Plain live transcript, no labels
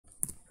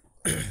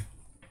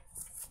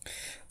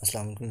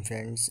अस्सलाम वालेकुम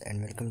friends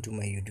and welcome to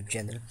my YouTube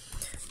channel.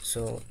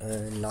 So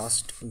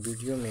last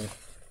video में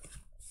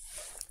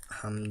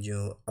हम जो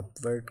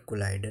अपवर्ड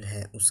कोलाइडर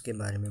है उसके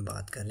बारे में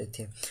बात कर रहे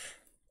थे।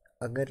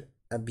 अगर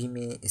अभी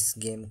मैं इस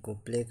गेम को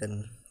प्ले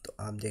करूं तो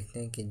आप देखते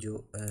हैं कि जो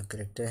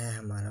करेक्टर है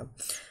हमारा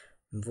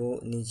वो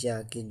नीचे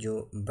आके जो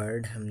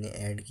बर्ड हमने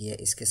ऐड किया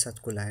इसके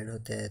साथ कोलाइड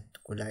होता है।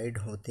 तो कोलाइड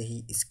होते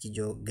ही इसकी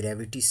जो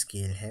ग्रेविटी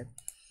स्केल है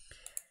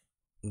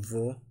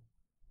वो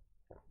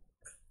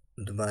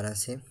दोबारा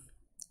से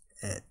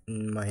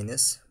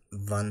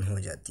 -1 हो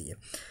जाती है,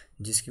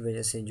 जिसकी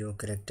वजह से जो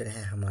करेक्टर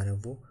है हमारा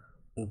वो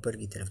ऊपर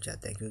की तरफ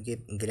जाता है, क्योंकि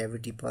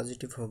ग्रेविटी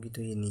पॉजिटिव होगी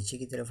तो ये नीचे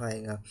की तरफ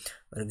आएगा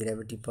और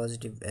ग्रेविटी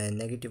पॉजिटिव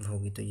नेगेटिव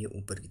होगी तो ये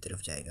ऊपर की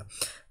तरफ जाएगा।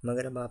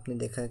 मगर अब आपने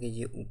देखा कि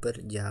ये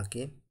ऊपर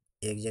जाके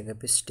एक जगह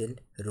पे स्टिल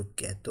रुक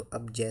गया। तो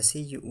अब जैसे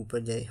ही ये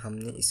ऊपर जाए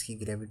हमने इसकी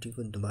ग्रेविटी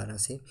को दोबारा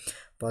से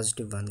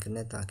 +1 करना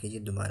है ताकि ये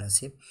दोबारा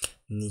से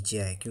नीचे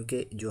आए,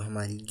 क्योंकि जो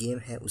हमारी गेम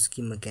है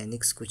उसकी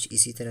मैकेनिक्स कुछ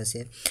इसी तरह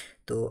से।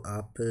 तो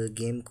आप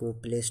गेम को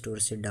प्ले स्टोर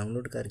से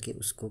डाउनलोड करके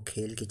उसको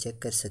खेल के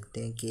चेक कर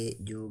सकते हैं कि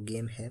जो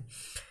गेम है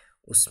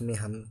उसमें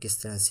हम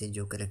किस तरह से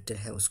जो करेक्टर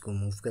है उसको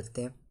मूव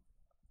करते हैं।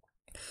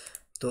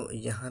 तो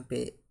यहाँ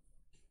पे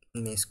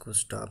मैं इसको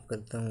स्टॉप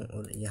करता हूँ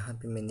और यहाँ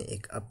पे मैंने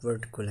एक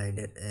अपवर्ड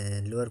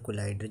कोलाइडर लोअर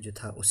कोलाइडर जो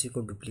था उसी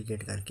को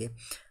डुप्लीकेट करके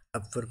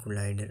अपवर्ड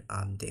कोलाइडर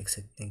आप देख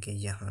सकते हैं कि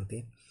यहाँ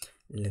पे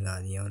लगा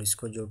दिया, और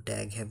इसको जो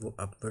टैग है वो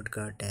अपवर्ड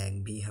का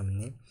टैग भी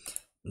हमने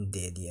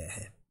दे दिया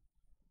है।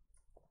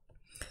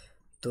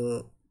 तो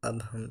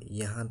अब हम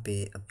यहाँ पे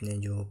अपने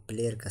जो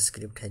प्लेयर का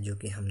स्क्रिप्ट है जो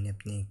कि हमने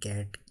अपने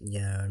कैट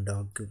या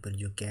डॉग के ऊपर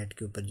जो कैट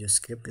के ऊपर जो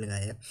स्क्रिप्ट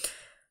लगाया,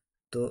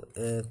 तो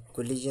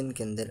कोलिजन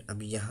के अंदर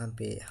अब यहाँ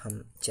पे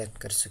हम चेक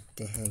कर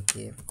सकते हैं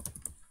कि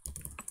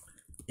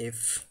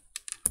इफ़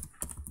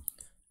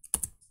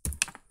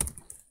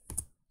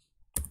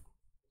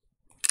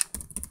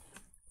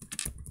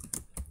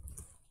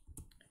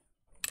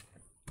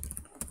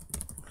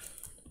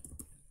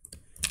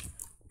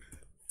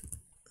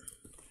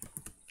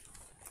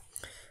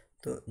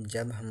तो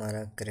जब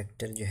हमारा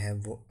करेक्टर जो है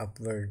वो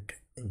अपवर्ड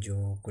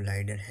जो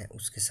कोलाइडर है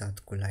उसके साथ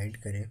कोलाइड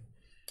करे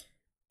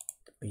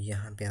तो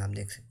यहाँ पे आप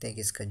देख सकते हैं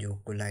कि इसका जो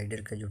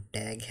कोलाइडर का जो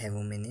टैग है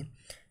वो मैंने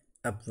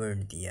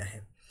अपवर्ड दिया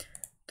है।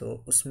 तो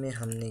उसमें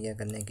हमने क्या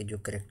करना है कि जो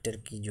करेक्टर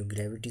की जो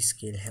ग्रेविटी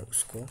स्केल है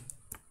उसको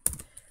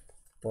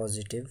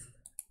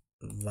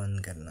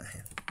 +1 करना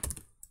है।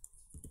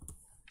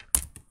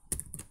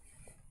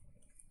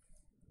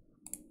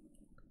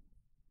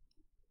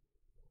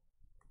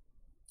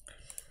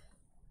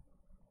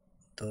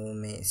 तो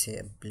मैं इसे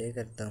अब प्ले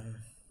करता हूँ।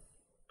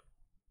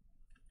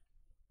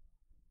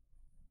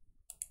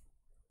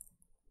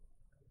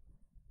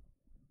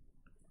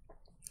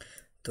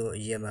 तो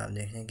ये अब आप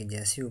देख रहे हैं कि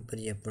जैसे ही ऊपर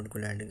ये अपवर्ड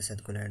कोलाइडर के साथ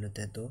कोलाइड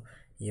होता है तो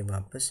ये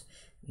वापस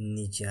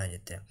नीचे आ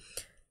जाता है।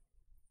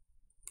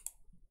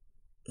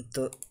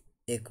 तो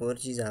एक और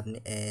चीज़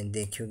आपने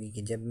देखी होगी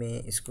कि जब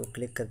मैं इसको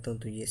क्लिक करता हूँ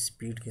तो ये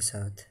स्पीड के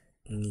साथ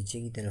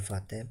नीचे की तरफ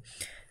आता है,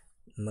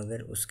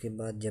 मगर उसके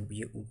बाद जब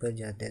ये ऊपर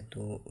जाता है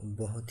तो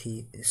बहुत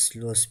ही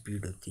स्लो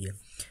स्पीड होती है।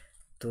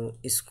 तो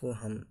इसको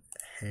हम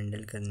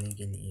हैंडल करने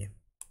के लिए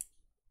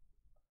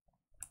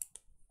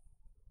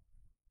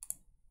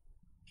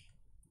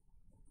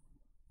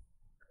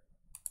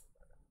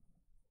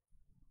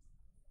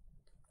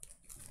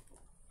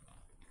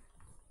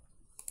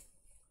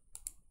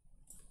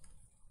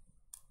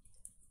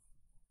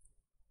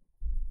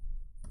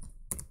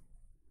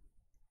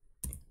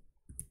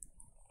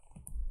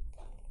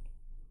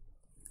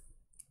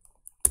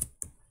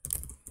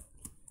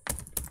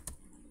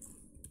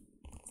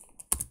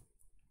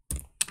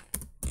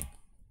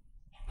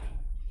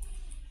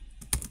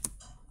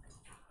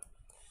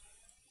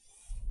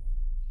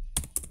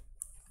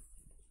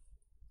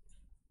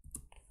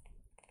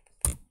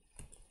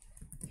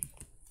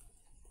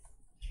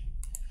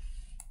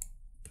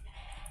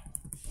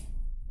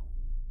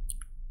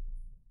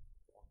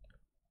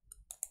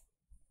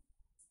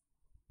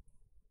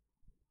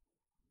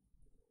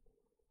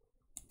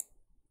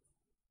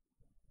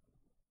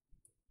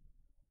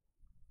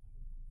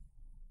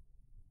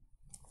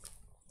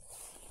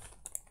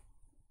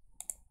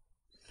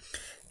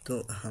तो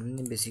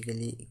हमने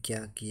बेसिकली क्या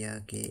किया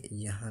कि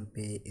यहाँ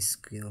पे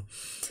इसको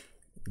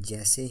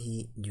जैसे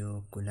ही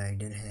जो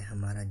कोलाइडर है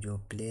हमारा जो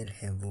प्लेयर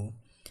है वो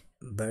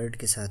बर्ड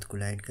के साथ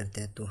कोलाइड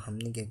करता है तो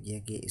हमने क्या किया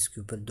कि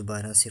इसके ऊपर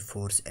दोबारा से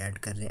फोर्स ऐड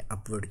कर रहे हैं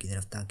अपवर्ड की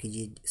तरफ ताकि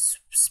ये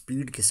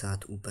स्पीड के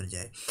साथ ऊपर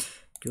जाए।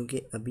 क्योंकि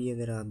अभी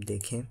अगर आप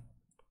देखें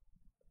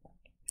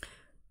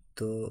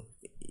तो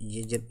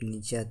ये जब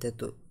नीचे आता है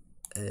तो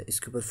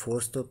इसके ऊपर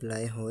फोर्स तो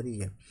अप्लाई हो रही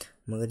है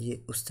मगर ये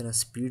उस तरह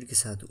स्पीड के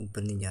साथ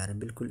ऊपर नहीं जा रहा,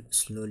 बिल्कुल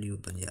स्लोली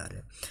ऊपर जा रहा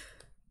है।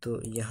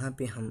 तो यहाँ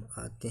पे हम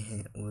आते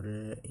हैं और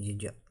ये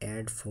जो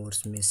ऐड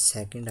फोर्स में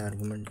सेकंड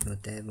आर्गुमेंट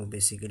होता है वो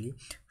बेसिकली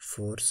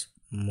फोर्स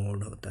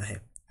मोड होता है।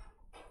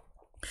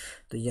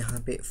 तो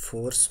यहाँ पे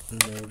फोर्स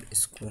मोड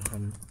इसको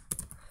हम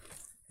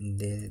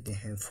दे देते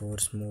हैं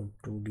force mode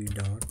 2D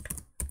dot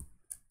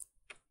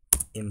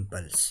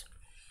impulse.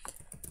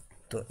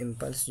 तो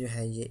इम्पल्स जो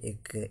है ये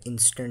एक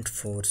इंस्टेंट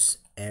फोर्स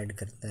ऐड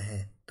करता है।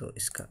 तो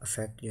इसका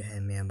इफ़ेक्ट जो है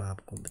मैं अब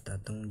आपको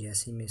बताता हूँ।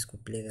 जैसे ही मैं इसको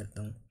प्ले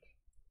करता हूँ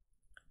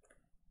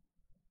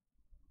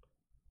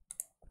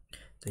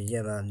तो ये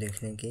अब आप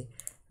देख रहे हैं कि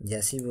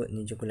जैसे ही वो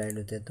नीचे कोलाइड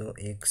होता है तो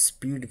एक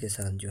स्पीड के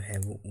साथ जो है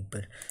वो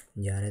ऊपर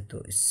जा रहा है,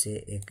 तो इससे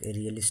एक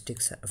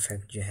रियलिस्टिक सा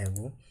इफ़ेक्ट जो है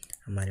वो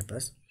हमारे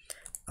पास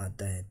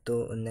आता है।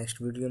 तो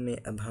नेक्स्ट वीडियो में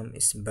अब हम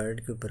इस बर्ड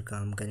के ऊपर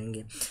काम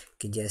करेंगे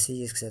कि जैसे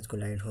ही इसके साथ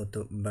कोलाइड हो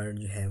तो बर्ड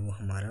जो है वो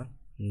हमारा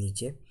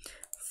नीचे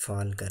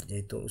फॉल कर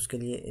जाए। तो उसके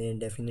लिए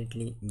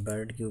डेफिनेटली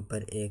बर्ड के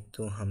ऊपर एक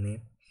तो हमें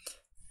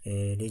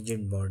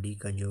रिजिड बॉडी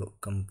का जो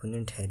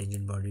कंपोनेंट है,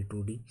 रिजिड बॉडी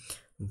 2D,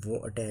 वो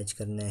अटैच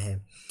करना है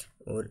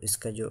और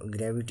इसका जो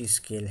ग्रेविटी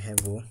स्केल है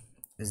वो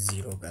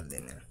ज़ीरो कर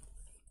देना है।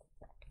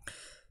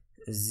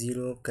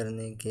 ज़ीरो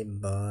करने के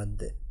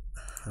बाद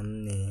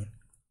हमने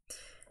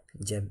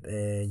जब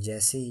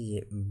जैसे ही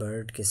ये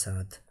बर्ड के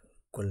साथ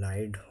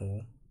कोलाइड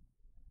हो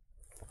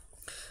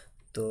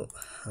तो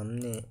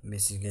हमने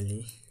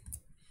बेसिकली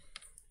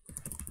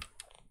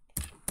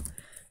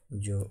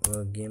जो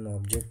गेम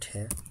ऑब्जेक्ट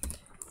है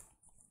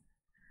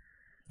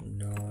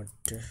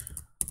dot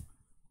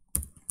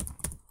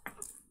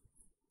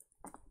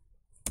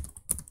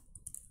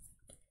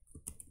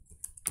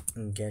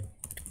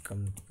gate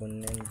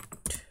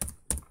component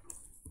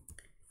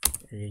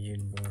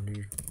rigid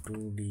body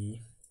 2D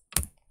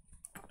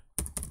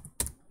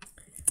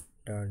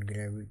dot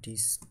gravity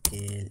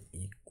scale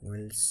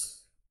equals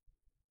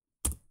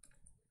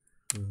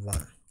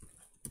 1।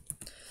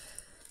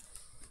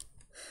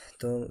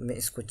 तो मैं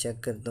इसको चेक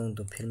करता हूँ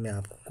तो फिर मैं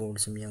आपको कोड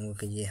समझाऊंगा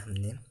कि ये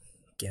हमने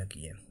क्या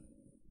किया।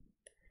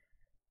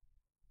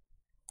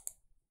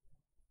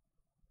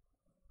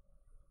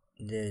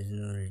 There is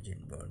no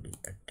rigid body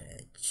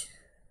attached.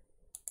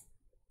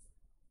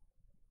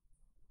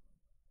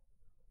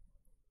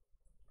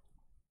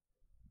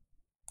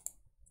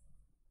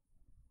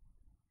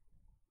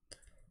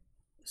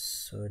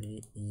 Sorry,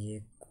 ये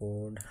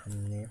कोड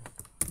हमने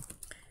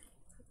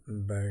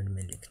बर्ड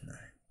में लिखना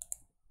है।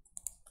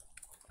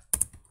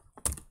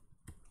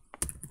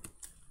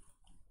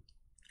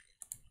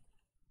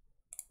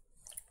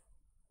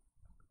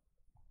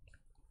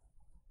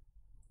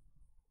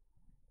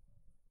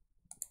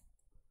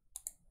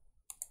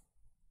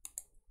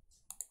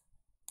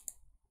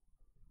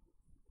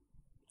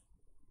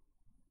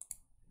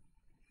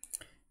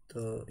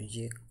 तो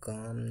ये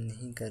काम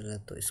नहीं कर रहा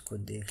तो इसको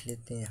देख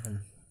लेते हैं हम।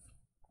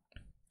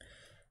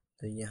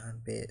 तो यहाँ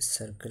पे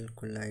सर्कल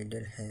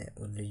कोलाइडर है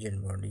और रिजिड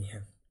बॉडी है।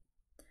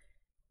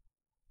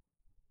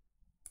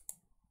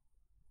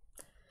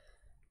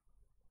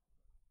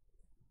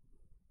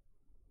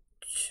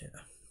 अच्छा,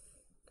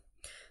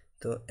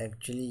 तो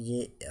एक्चुअली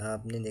ये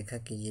आपने देखा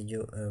कि ये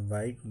जो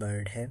वाइट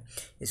बर्ड है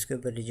इसके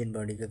ऊपर रिजिड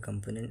बॉडी का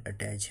कंपोनेंट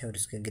अटैच है और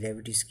इसका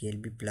ग्रेविटी स्केल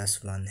भी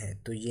 +1 है।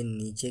 तो ये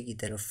नीचे की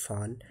तरफ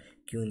फॉल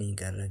क्यों नहीं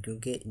कर रहा?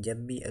 क्योंकि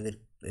जब भी अगर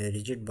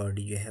रिजिड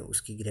बॉडी जो है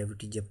उसकी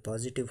ग्रेविटी जब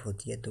पॉजिटिव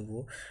होती है तो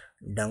वो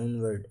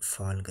डाउनवर्ड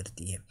फॉल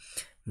करती है,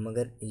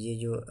 मगर ये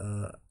जो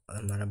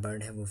हमारा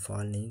बर्ड है वो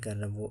फॉल नहीं कर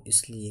रहा। वो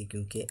इसलिए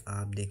क्योंकि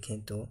आप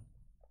देखें तो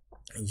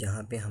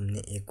यहाँ पे हमने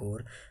एक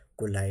और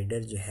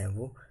कोलाइडर जो है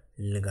वो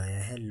लगाया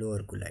है,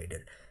 लोअर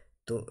कोलाइडर।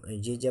 तो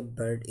ये जब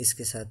बर्ड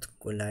इसके साथ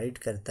कोलाइड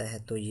करता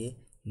है तो ये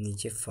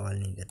नीचे फॉल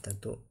नहीं करता।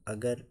 तो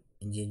अगर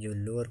ये जो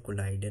लोअर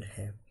कोलाइडर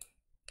है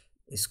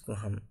इसको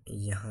हम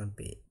यहाँ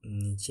पे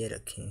नीचे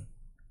रखें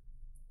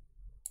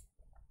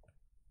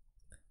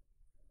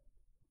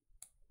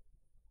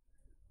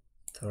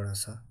थोड़ा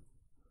सा,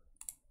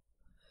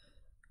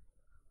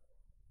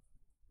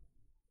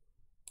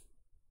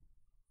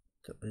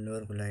 तो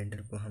लोअर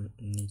कोलाइडर को हम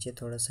नीचे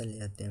थोड़ा सा ले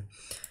आते हैं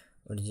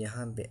और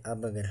यहाँ पे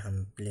अब अगर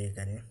हम प्ले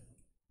करें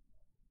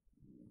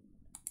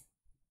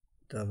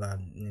तो अब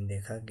आपने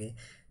देखा कि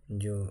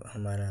जो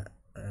हमारा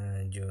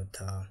जो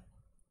था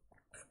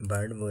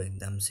बर्ड वो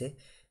एकदम से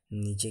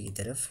नीचे की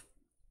तरफ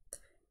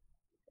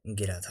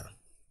गिरा था।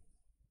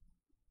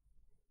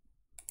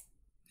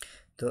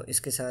 तो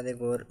इसके साथ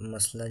एक और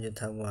मसला जो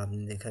था वो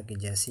आपने देखा कि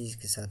जैसे ही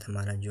इसके साथ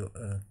हमारा जो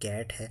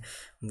कैट है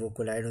वो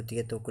कोलाइड होती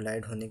है तो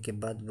कोलाइड होने के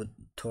बाद वो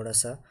थोड़ा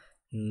सा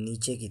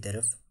नीचे की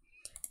तरफ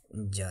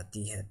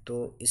जाती है।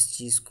 तो इस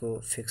चीज़ को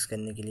फिक्स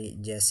करने के लिए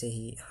जैसे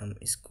ही हम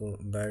इसको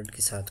बर्ड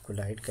के साथ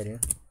कोलाइड करें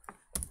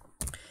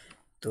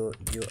तो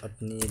जो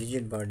अपनी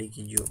रिजिड बॉडी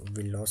की जो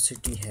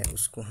वेलोसिटी है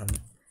उसको हम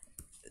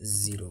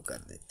ज़ीरो कर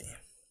देते हैं।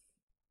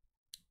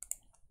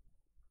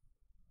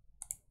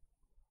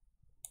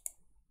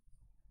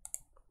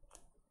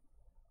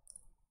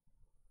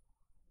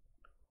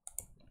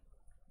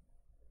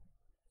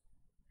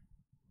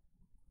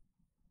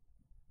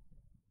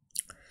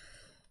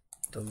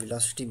 तो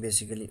वेलोसिटी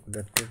बेसिकली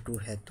वेक्टर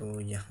 2 है, तो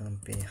यहाँ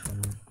पे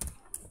हम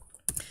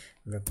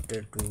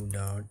वेक्टर 2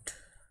 डॉट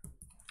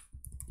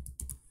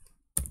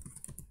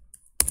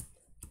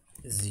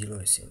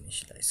 0 इसे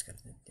इनिशियलाइज कर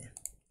देते हैं।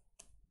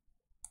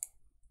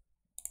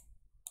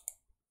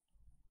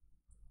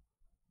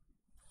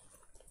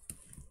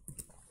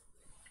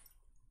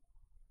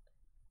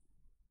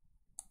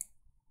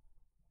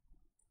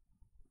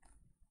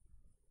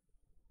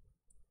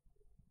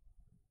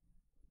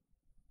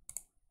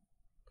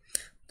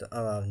 तो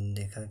अब आपने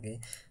देखा कि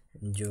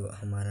जो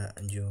हमारा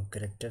जो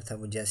करेक्टर था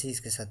वो जैसे ही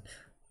इसके साथ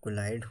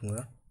कोलाइड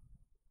हुआ,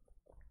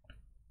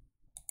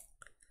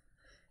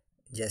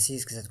 जैसे ही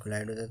इसके साथ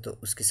कोलाइड होता है तो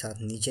उसके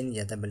साथ नीचे नहीं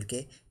जाता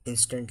बल्कि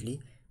इंस्टेंटली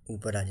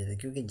ऊपर आ जाता है,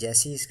 क्योंकि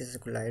जैसे ही इसके साथ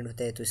कोलाइड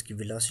होता है तो इसकी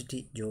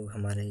वेलोसिटी जो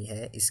हमारी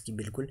है इसकी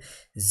बिल्कुल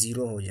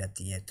ज़ीरो हो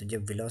जाती है। तो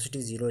जब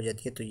वेलोसिटी ज़ीरो हो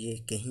जाती है तो ये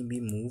कहीं भी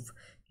मूव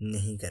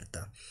नहीं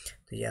करता।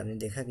 तो ये आपने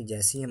देखा कि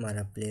जैसे ही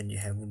हमारा प्लेयर जो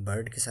है वो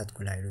बर्ड के साथ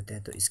कोलाइड होता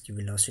है तो इसकी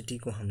वेलोसिटी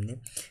को हमने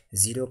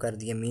ज़ीरो कर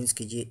दिया। मीन्स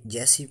कि ये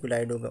जैसे ही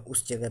कोलाइड होगा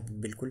उस जगह पर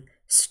बिल्कुल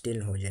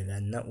स्टिल हो जाएगा,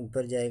 ना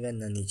ऊपर जाएगा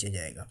ना नीचे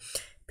जाएगा।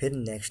 फिर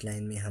नेक्स्ट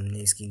लाइन में हमने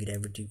इसकी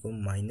ग्रेविटी को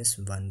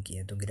 -1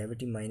 किया, तो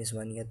ग्रेविटी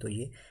 -1 किया तो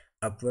ये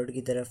अपवर्ड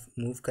की तरफ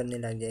मूव करने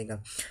लग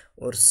जाएगा।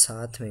 और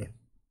साथ में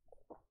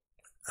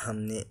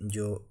हमने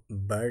जो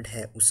बर्ड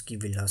है उसकी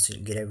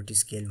वेलोसिटी ग्रेविटी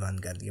स्केल 1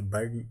 कर दिया।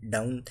 बर्ड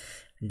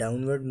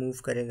डाउनवर्ड मूव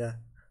करेगा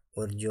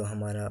और जो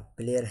हमारा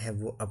प्लेयर है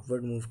वो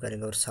अपवर्ड मूव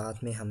करेगा। और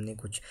साथ में हमने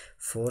कुछ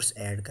फोर्स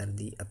ऐड कर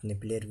दी अपने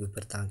प्लेयर के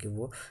ऊपर ताकि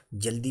वो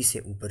जल्दी से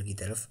ऊपर की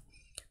तरफ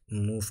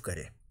मूव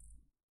करे।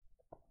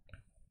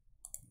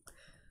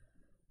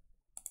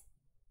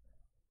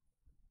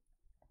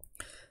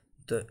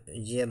 तो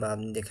ये अब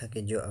आपने देखा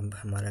कि जो अब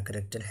हमारा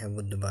करेक्टर है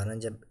वो दोबारा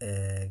जब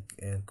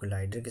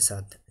कोलाइडर के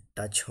साथ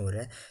टच हो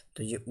रहा है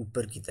तो ये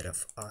ऊपर की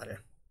तरफ आ रहा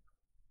है।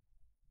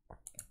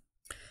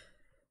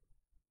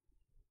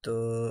 तो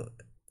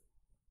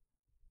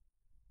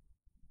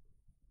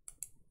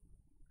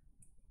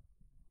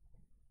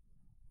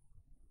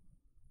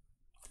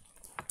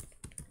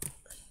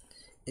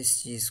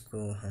इस चीज़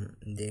को हम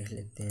देख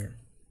लेते हैं।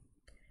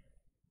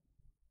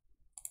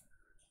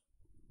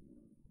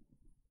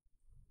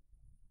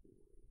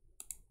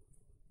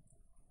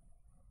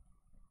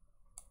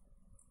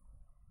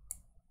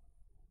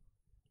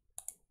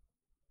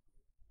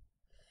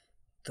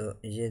 तो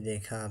ये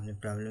देखा आपने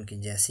प्रॉब्लम कि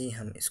जैसे ही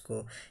हम इसको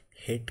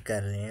हिट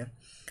कर रहे हैं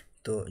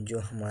तो जो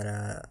हमारा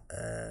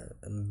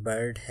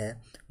बर्ड है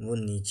वो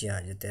नीचे आ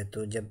जाता है।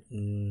 तो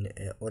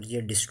जब और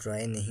ये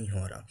डिस्ट्रॉय नहीं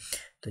हो रहा,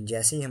 तो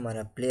जैसे ही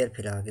हमारा प्लेयर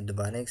फिर आके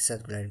दोबारा एक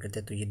साथ कोलाइड करता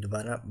है तो ये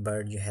दोबारा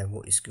बर्ड जो है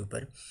वो इसके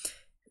ऊपर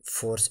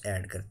फोर्स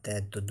ऐड करता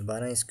है। तो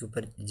दोबारा इसके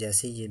ऊपर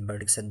जैसे ही ये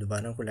बर्ड के साथ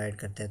दोबारा कोलाइड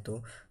करता है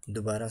तो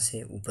दोबारा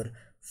से ऊपर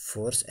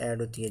फोर्स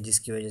ऐड होती है,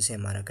 जिसकी वजह से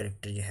हमारा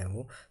करेक्टर जो है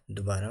वो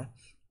दोबारा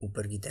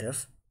ऊपर की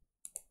तरफ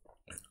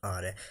आ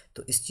रहा है।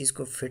 तो इस चीज़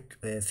को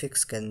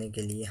फिक्स करने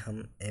के लिए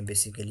हम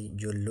बेसिकली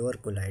जो लोअर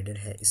कोलाइडर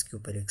है इसके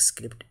ऊपर एक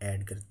स्क्रिप्ट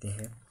ऐड करते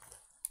हैं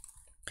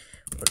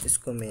और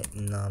इसको मैं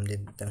नाम दे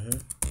देता हूँ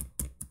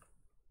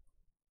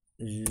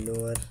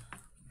लोअर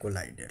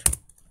कोलाइडर।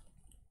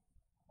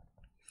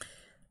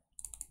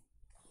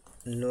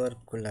 लोअर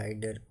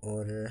कोलाइडर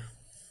और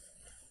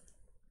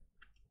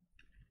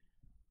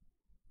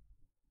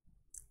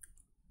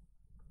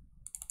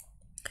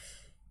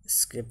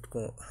स्क्रिप्ट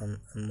को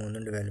हम मोनो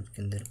डेवलप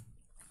के अंदर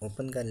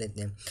ओपन कर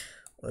लेते हैं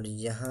और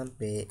यहाँ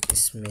पे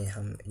इसमें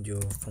हम जो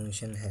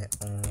फंक्शन है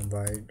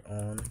wide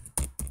on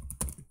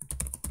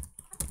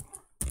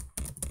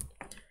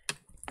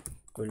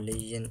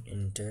collision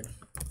inter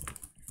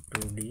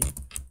 2D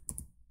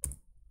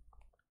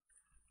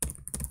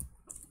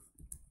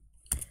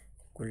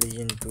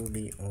collision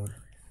 2D और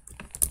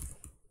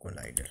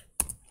कोलाइडर।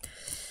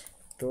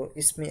 तो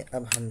इसमें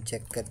अब हम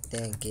चेक करते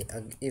हैं कि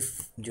इफ़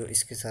जो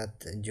इसके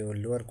साथ जो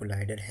लोअर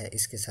कोलाइडर है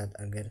इसके साथ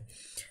अगर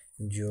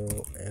जो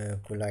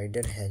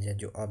कोलाइडर है या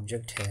जो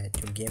ऑब्जेक्ट है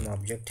जो गेम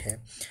ऑब्जेक्ट है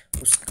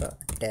उसका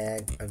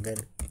टैग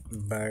अगर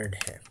बर्ड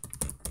है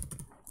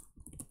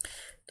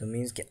तो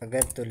मीन्स कि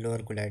अगर तो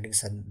लोअर कोलाइडर के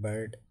साथ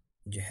बर्ड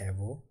जो है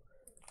वो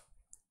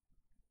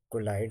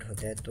कोलाइड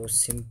होता है तो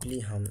सिंपली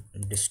हम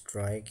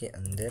डिस्ट्रॉय के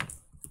अंदर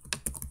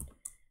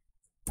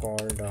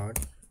कॉल डॉट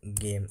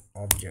गेम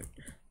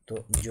ऑब्जेक्ट,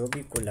 तो जो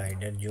भी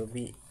कोलाइडर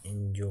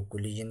जो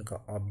कोलिजन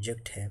का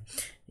ऑब्जेक्ट है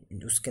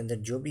उसके अंदर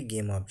जो भी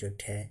गेम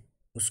ऑब्जेक्ट है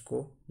उसको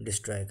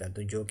डिस्ट्रॉय कर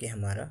दो जो कि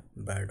हमारा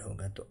बर्ड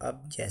होगा। तो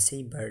अब जैसे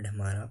ही बर्ड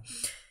हमारा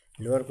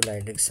लोअर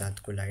कोलाइडर के साथ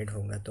कोलाइड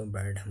होगा तो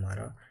बर्ड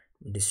हमारा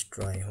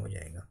डिस्ट्रॉय हो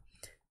जाएगा।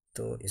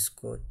 तो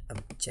इसको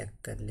अब चेक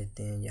कर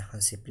लेते हैं यहाँ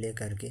से प्ले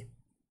करके।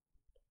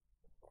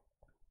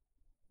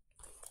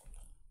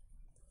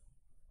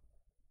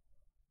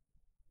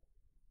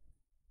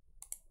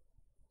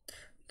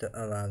 तो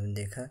अब आपने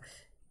देखा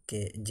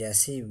कि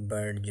जैसे ही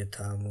बर्ड जो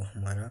था वो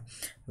हमारा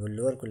वो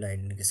लोअर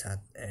कोलाइडर के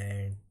साथ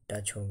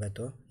टच होगा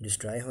तो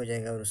डिस्ट्रॉय हो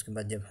जाएगा। और उसके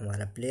बाद जब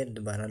हमारा प्लेयर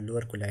दोबारा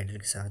लोअर कोलाइडर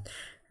के साथ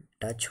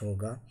टच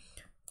होगा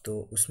तो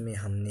उसमें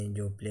हमने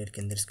जो प्लेयर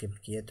के अंदर स्किप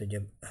किया, तो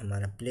जब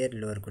हमारा प्लेयर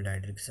लोअर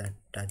कोलाइडर के साथ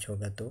टच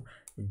होगा तो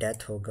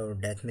डेथ होगा। और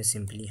डेथ में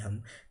सिंपली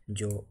हम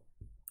जो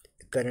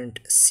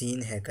करंट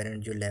सीन है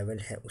करंट जो लेवल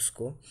है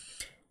उसको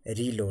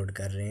रीलोड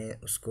कर रहे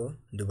हैं, उसको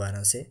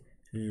दोबारा से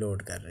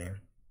लोड कर रहे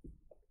हैं।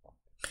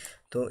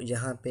 तो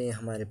यहाँ पे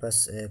हमारे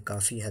पास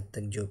काफ़ी हद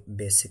तक जो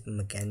बेसिक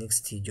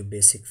मैकेनिक्स थी जो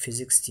बेसिक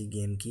फ़िज़िक्स थी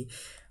गेम की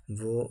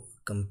वो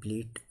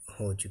कंप्लीट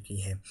हो चुकी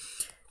है।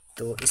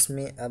 तो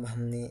इसमें अब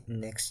हमने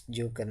नेक्स्ट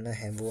जो करना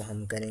है वो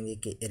हम करेंगे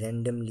कि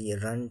रैंडमली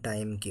रन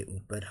टाइम के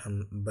ऊपर हम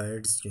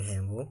बर्ड्स जो हैं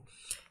वो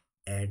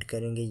ऐड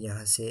करेंगे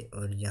यहाँ से,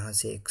 और यहाँ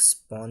से एक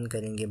स्पॉन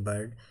करेंगे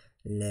बर्ड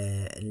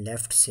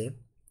लेफ़्ट से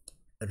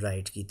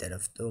राइट की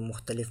तरफ। तो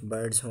मुख्तलिफ़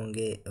बर्ड्स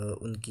होंगे,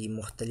 उनकी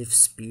मुख्तलिफ़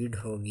स्पीड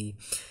होगी।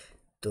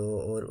 तो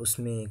और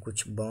उसमें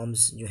कुछ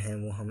बॉम्ब्स जो हैं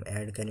वो हम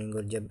ऐड करेंगे,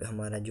 और जब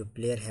हमारा जो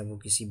प्लेयर है वो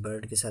किसी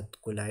बर्ड के साथ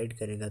कोलाइड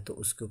करेगा तो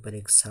उसके ऊपर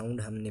एक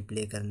साउंड हमने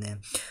प्ले करना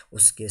है,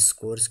 उसके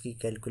स्कोर्स की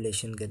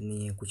कैलकुलेशन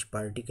करनी है, कुछ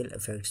पार्टिकल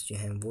इफ़ेक्ट्स जो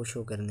हैं वो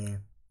शो करने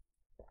हैं।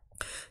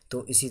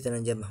 तो इसी तरह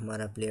जब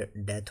हमारा प्लेयर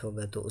डेथ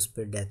होगा तो उस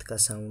पर डेथ का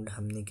साउंड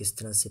हमने किस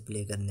तरह से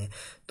प्ले करना है।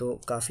 तो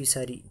काफ़ी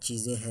सारी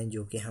चीज़ें हैं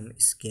जो कि हम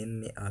इस गेम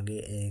में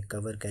आगे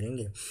कवर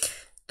करेंगे।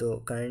 तो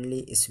काइंडली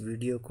इस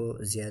वीडियो को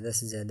ज़्यादा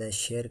से ज़्यादा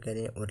शेयर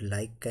करें और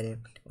लाइक करें,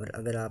 और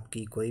अगर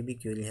आपकी कोई भी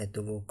क्वेरी है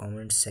तो वो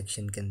कमेंट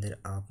सेक्शन के अंदर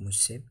आप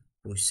मुझसे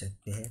पूछ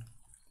सकते हैं।